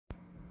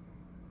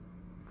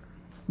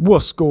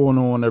What's going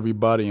on,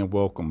 everybody, and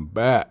welcome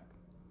back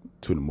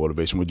to the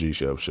Motivation with G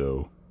Chef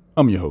show.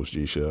 I'm your host,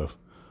 G Chef.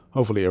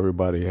 Hopefully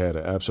everybody had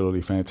an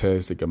absolutely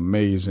fantastic,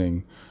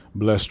 amazing,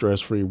 blessed,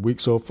 stress-free week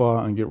so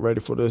far, and get ready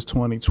for this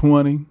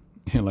 2020.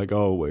 And like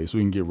always,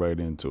 we can get right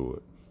into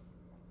it.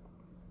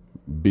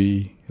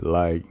 Be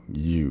like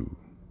you.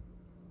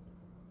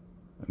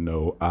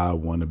 No, I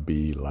want to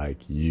be like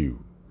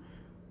you.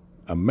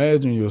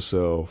 Imagine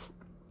yourself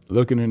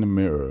looking in the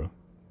mirror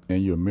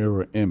and your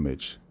mirror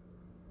image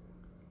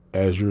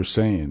as you're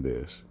saying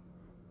this.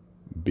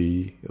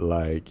 Be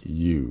like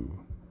you.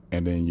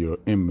 And then your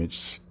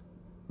image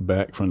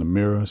back from the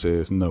mirror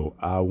says, no,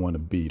 I want to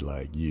be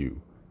like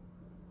you.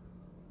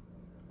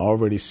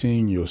 Already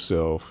seeing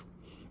yourself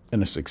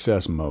in a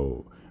success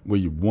mode, where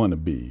you want to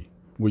be,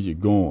 where you're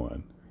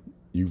going.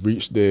 You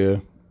reached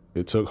there,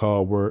 it took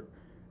hard work,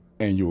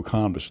 and you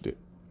accomplished it.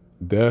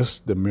 That's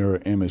the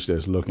mirror image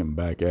that's looking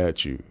back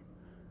at you.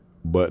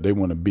 But they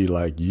want to be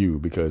like you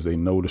because they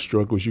know the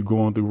struggles you're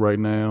going through right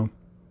now.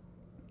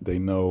 They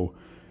know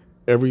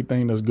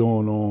everything that's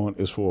going on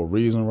is for a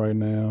reason right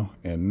now.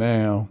 And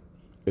now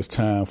it's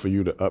time for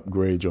you to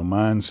upgrade your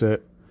mindset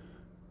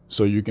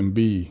so you can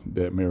be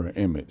that mirror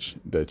image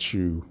that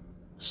you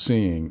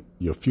seeing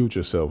your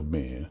future self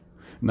being.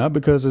 Not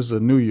because it's a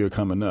new year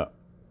coming up,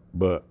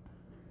 but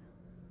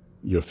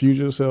your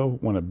future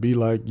self want to be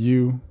like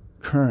you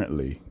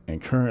currently.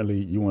 And currently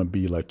you want to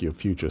be like your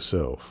future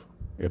self,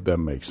 if that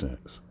makes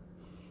sense.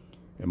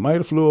 It might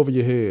have flew over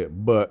your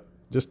head, but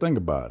just think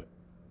about it.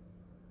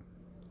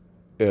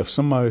 If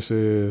somebody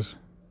says,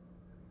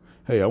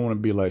 hey, I want to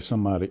be like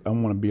somebody, I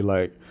want to be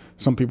like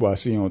some people I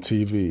see on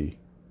TV,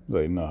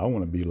 like, no, I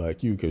want to be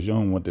like you because you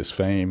don't want this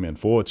fame and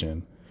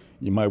fortune.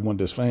 You might want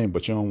this fame,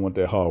 but you don't want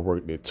that hard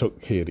work that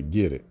took here to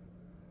get it.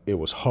 It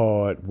was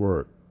hard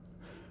work.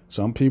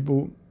 Some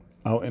people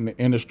out in the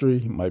industry,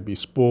 might be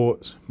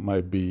sports,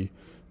 might be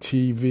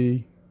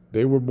TV,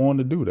 they were born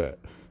to do that.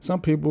 Some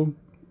people,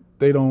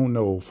 they don't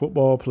know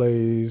football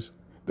plays.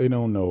 They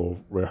don't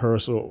know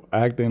rehearsal,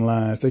 acting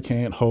lines. They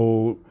can't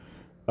hold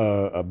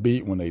a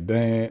beat when they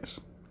dance.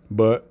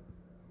 But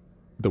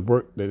the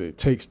work that it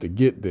takes to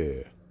get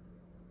there,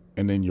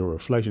 and then your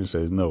reflection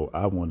says, no,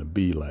 I want to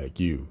be like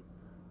you.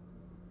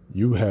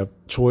 You have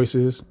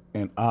choices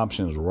and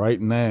options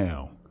right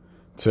now,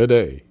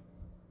 today,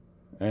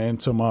 and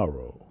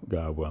tomorrow,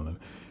 God willing,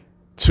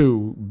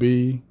 to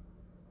be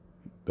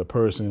the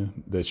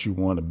person that you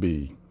want to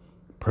be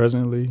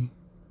presently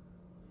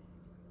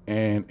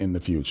and in the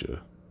future.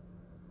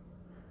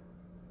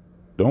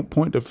 Don't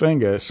point the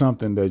finger at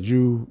something that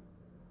you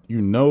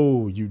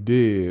know you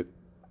did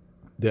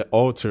that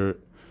altered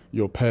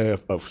your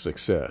path of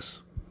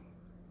success.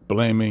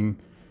 Blaming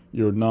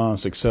your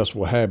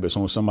non-successful habits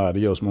on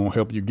somebody else won't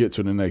help you get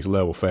to the next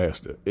level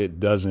faster.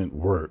 It doesn't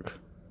work.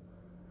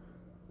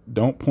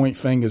 Don't point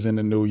fingers in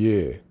the new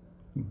year.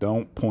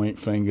 Don't point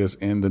fingers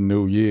in the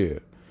new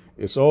year.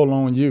 It's all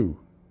on you.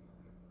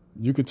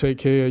 You can take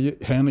care of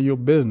it, handle your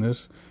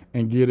business,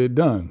 and get it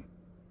done.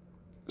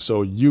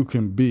 So you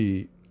can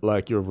be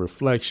like your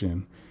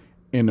reflection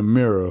in the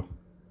mirror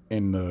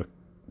in the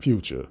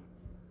future.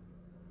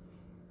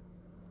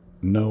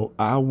 No,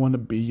 I want to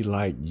be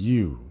like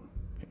you.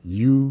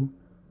 You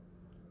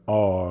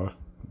are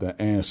the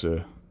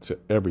answer to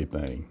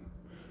everything.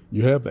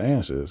 You have the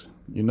answers.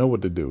 You know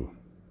what to do.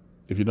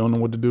 If you don't know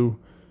what to do,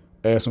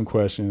 ask some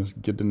questions,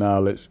 get the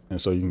knowledge,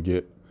 and so you can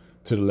get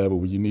to the level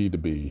where you need to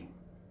be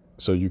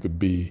so you could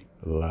be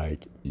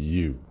like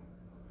you.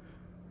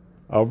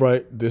 All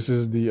right, this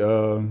is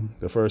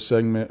the first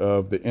segment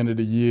of the end of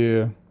the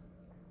year.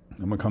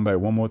 I'm going to come back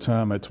one more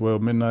time at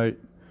 12 midnight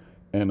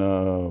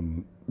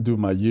and do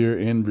my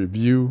year-end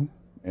review.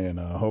 And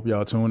I hope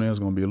y'all tune in. It's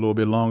going to be a little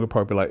bit longer,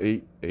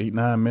 probably like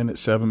 9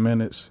 minutes, 7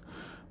 minutes.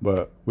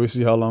 But we'll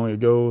see how long it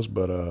goes.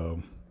 But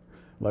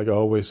like I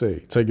always say,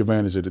 take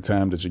advantage of the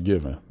time that you're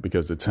given,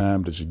 because the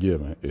time that you're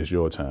given is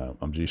your time.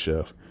 I'm G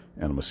Chef,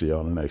 and I'm going to see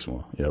y'all in the next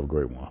one. You have a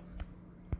great one.